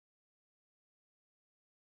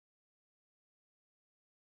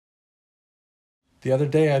The other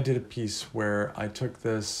day I did a piece where I took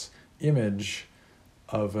this image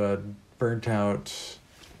of a burnt out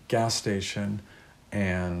gas station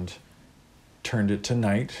and turned it to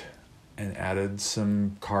night and added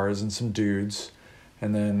some cars and some dudes,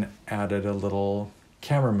 and then added a little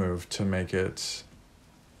camera move to make it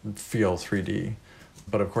feel 3D.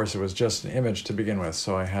 But of course it was just an image to begin with,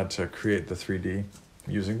 so I had to create the 3D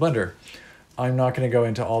using Blender. I'm not going to go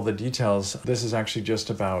into all the details. This is actually just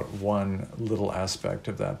about one little aspect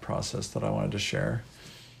of that process that I wanted to share.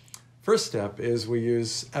 First step is we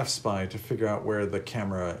use F-Spy to figure out where the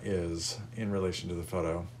camera is in relation to the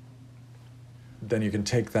photo. Then you can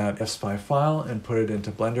take that F-Spy file and put it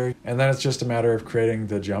into Blender, and then it's just a matter of creating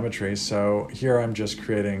the geometry. So here I'm just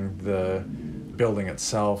creating the building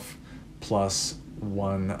itself plus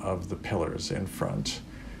one of the pillars in front.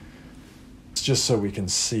 It's just so we can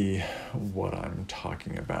see what I'm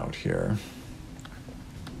talking about here.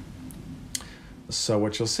 So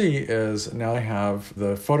what you'll see is now I have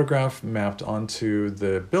the photograph mapped onto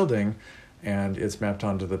the building, and it's mapped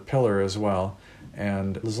onto the pillar as well.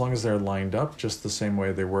 And as long as they're lined up just the same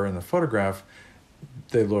way they were in the photograph,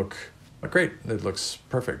 they look great. It looks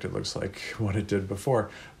perfect. It looks like what it did before.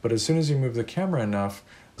 But as soon as you move the camera enough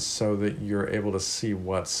so that you're able to see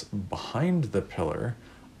what's behind the pillar,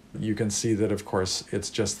 you can see that, of course, it's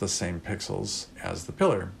just the same pixels as the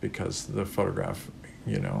pillar because the photograph,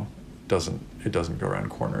 doesn't go around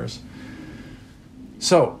corners.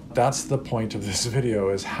 So that's the point of this video,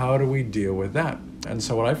 is how do we deal with that? And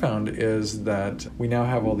so what I found is that we now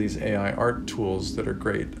have all these AI art tools that are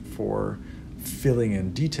great for filling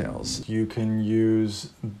in details. You can use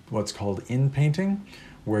what's called in-painting,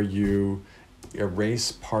 where you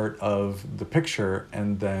erase part of the picture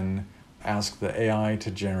and then ask the AI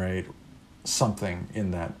to generate something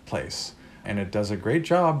in that place. And it does a great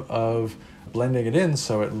job of blending it in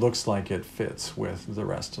so it looks like it fits with the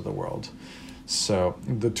rest of the world. So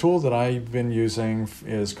the tool that I've been using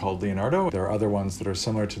is called Leonardo. There are other ones that are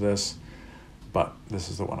similar to this, but this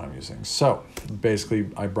is the one I'm using. So basically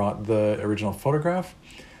I brought the original photograph,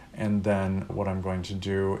 and then what I'm going to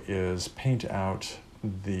do is paint out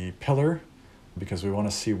the pillar because we want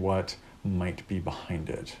to see what might be behind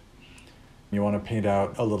it. You want to paint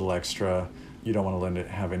out a little extra. You don't want to let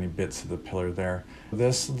it have any bits of the pillar there.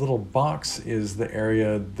 This little box is the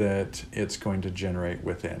area that it's going to generate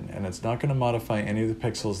within, and it's not going to modify any of the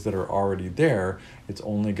pixels that are already there. It's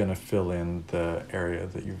only going to fill in the area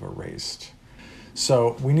that you've erased.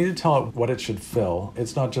 So we need to tell it what it should fill.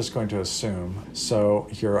 It's not just going to assume. So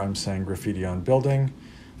here I'm saying graffiti on building,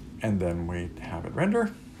 and then we have it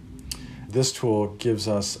render. This tool gives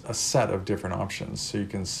us a set of different options. So you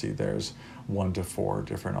can see there's 1 to 4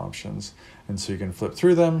 different options. And so you can flip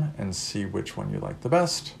through them and see which one you like the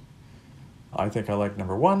best. I think I like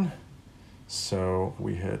number 1. So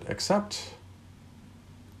we hit accept.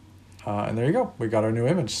 And there you go. We got our new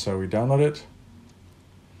image. So we download it.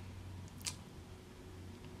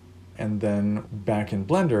 And then back in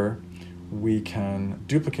Blender, we can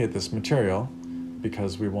duplicate this material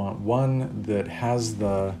because we want one that has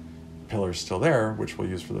the pillar still there, which we'll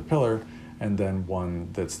use for the pillar, and then one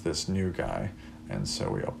that's this new guy. And so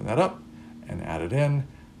we open that up and add it in,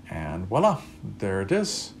 and voila, there it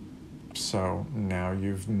is. So now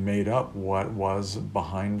you've made up what was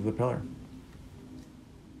behind the pillar.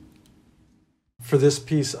 For this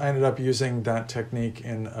piece, I ended up using that technique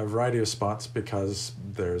in a variety of spots because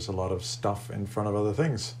there's a lot of stuff in front of other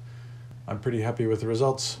things. I'm pretty happy with the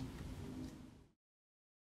results.